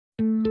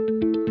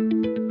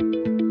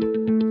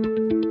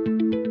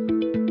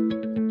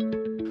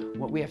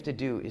we have to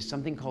do is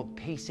something called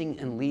pacing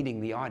and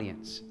leading the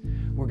audience.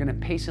 We're going to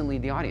pace and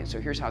lead the audience.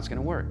 So here's how it's going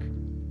to work.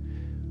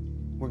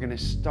 We're going to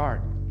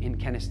start in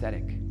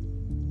kinesthetic.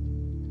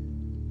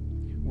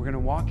 We're going to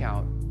walk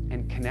out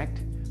and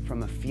connect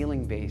from a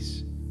feeling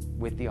base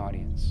with the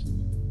audience.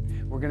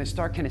 We're going to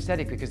start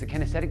kinesthetic because the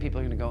kinesthetic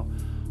people are going to go,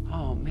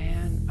 oh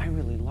man, I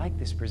really like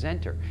this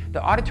presenter.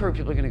 The auditory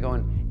people are going to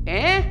go,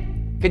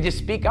 could you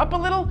speak up a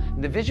little?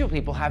 And the visual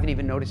people haven't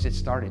even noticed it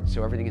started,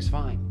 so everything is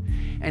fine.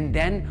 And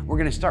then we're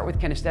going to start with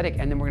kinesthetic,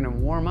 and then we're going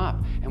to warm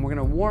up. And we're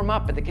going to warm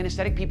up, but the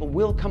kinesthetic people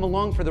will come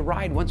along for the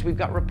ride once we've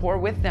got rapport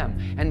with them.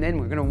 And then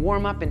we're going to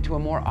warm up into a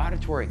more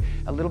auditory,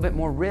 a little bit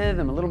more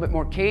rhythm, a little bit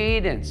more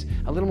cadence,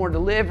 a little more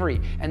delivery.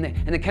 And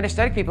the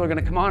kinesthetic people are going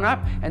to come on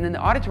up, and then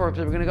the auditory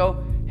people are going to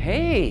go,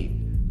 hey,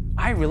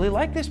 I really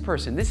like this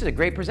person. This is a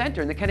great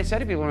presenter. And the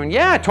kinesthetic people are going,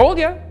 yeah, I told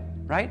you,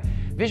 right?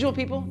 Visual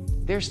people,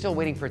 they're still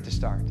waiting for it to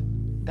start.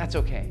 That's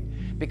okay.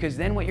 Because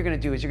then what you're going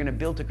to do is you're going to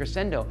build to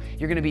crescendo.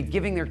 You're going to be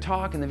giving their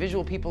talk, and the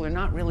visual people are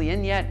not really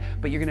in yet,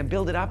 but you're going to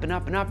build it up and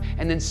up and up,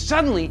 and then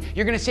suddenly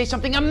you're going to say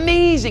something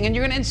amazing, and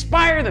you're going to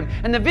inspire them,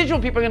 and the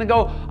visual people are going to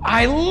go,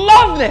 I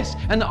love this,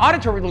 and the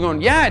auditory people are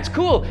going, yeah, it's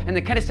cool, and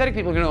the kinesthetic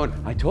people are going to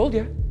go, I told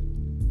you.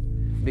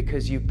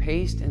 Because you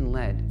paced and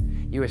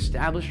led. You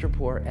established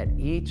rapport at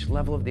each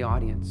level of the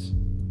audience,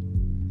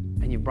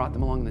 and you brought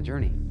them along the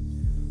journey.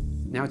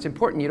 Now it's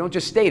important you don't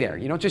just stay there.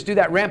 You don't just do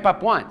that ramp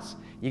up once.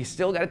 You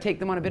still got to take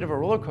them on a bit of a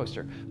roller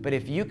coaster. But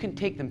if you can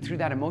take them through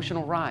that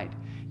emotional ride,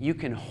 you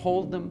can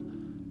hold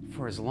them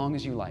for as long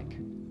as you like.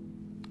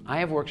 I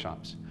have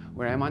workshops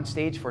where I'm on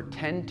stage for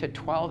 10 to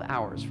 12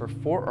 hours for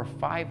 4 or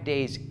 5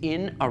 days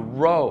in a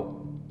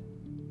row.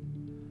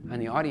 And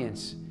the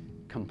audience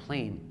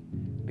complain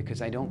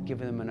because I don't give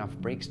them enough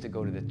breaks to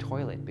go to the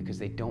toilet because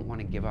they don't want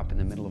to give up in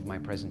the middle of my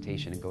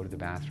presentation and go to the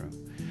bathroom.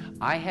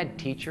 I had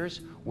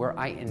teachers where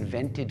I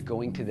invented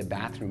going to the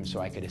bathroom so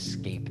I could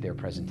escape their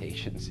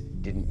presentations.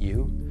 Didn't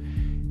you?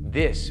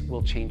 This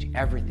will change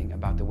everything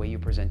about the way you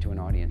present to an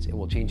audience. It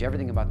will change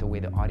everything about the way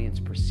the audience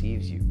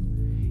perceives you.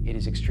 It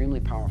is extremely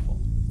powerful.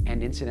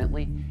 And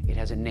incidentally, it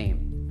has a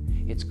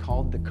name. It's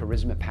called the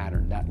charisma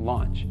pattern. That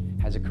launch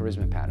has a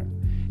charisma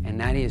pattern. And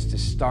that is to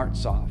start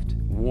soft,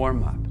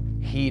 warm up,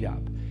 heat up.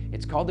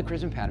 It's called the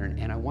charisma pattern,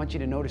 and I want you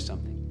to notice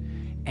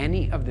something.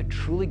 Any of the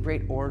truly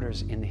great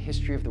orators in the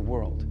history of the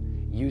world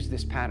use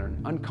this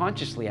pattern,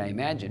 unconsciously I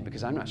imagine,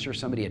 because I'm not sure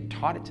somebody had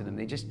taught it to them.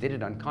 They just did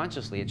it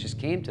unconsciously. It just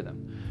came to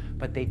them.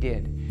 But they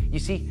did. You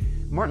see,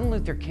 Martin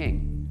Luther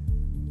King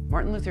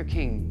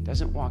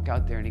doesn't walk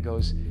out there and he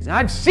goes,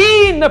 I've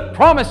seen the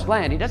promised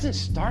land. He doesn't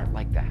start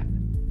like that.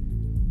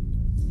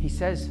 He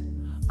says,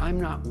 I'm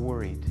not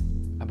worried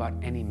about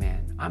any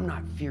man. I'm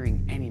not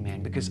fearing any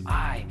man because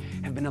I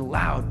have been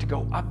allowed to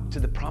go up to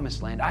the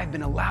promised land. I've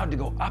been allowed to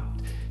go up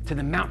to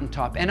the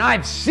mountaintop, and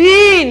I've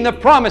seen the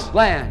promised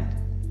land.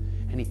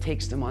 And he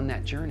takes them on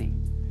that journey.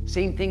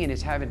 Same thing in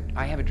his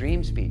I Have a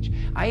Dream speech.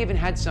 I even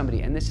had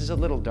somebody, and this is a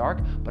little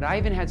dark, but I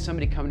even had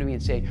somebody come to me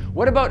and say,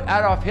 what about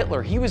Adolf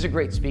Hitler? He was a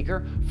great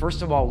speaker.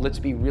 First of all, let's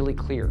be really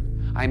clear.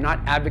 I'm not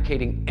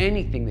advocating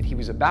anything that he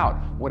was about.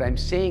 What I'm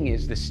saying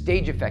is the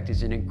stage effect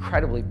is an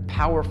incredibly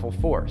powerful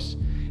force,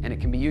 and it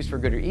can be used for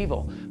good or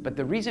evil. But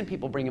the reason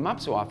people bring him up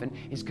so often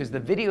is because the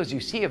videos you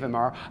see of him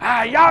are,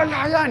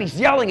 and he's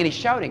yelling and he's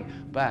shouting.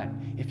 But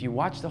if you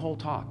watch the whole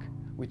talk,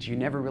 which you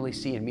never really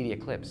see in media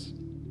clips,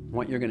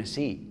 what you're going to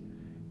see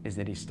is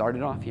that he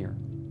started off here,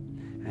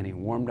 and he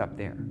warmed up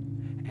there,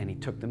 and he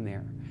took them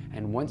there.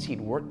 And once he'd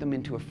worked them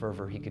into a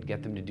fervor, he could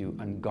get them to do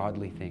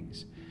ungodly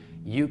things.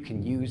 You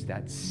can use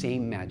that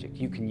same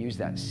magic, you can use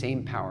that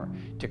same power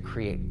to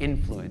create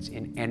influence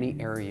in any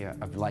area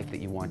of life that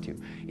you want to.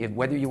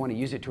 Whether you want to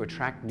use it to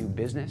attract new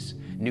business,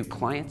 new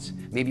clients,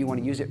 maybe you want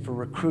to use it for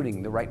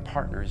recruiting the right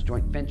partners,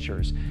 joint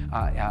ventures,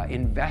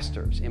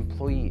 investors,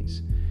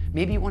 employees.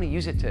 Maybe you want to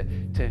use it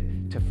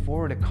to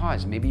forward a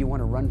cause. Maybe you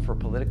want to run for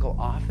political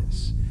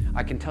office.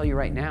 I can tell you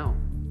right now,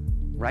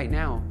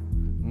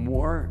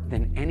 more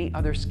than any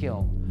other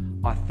skill,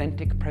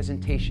 authentic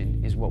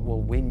presentation is what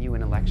will win you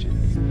an election.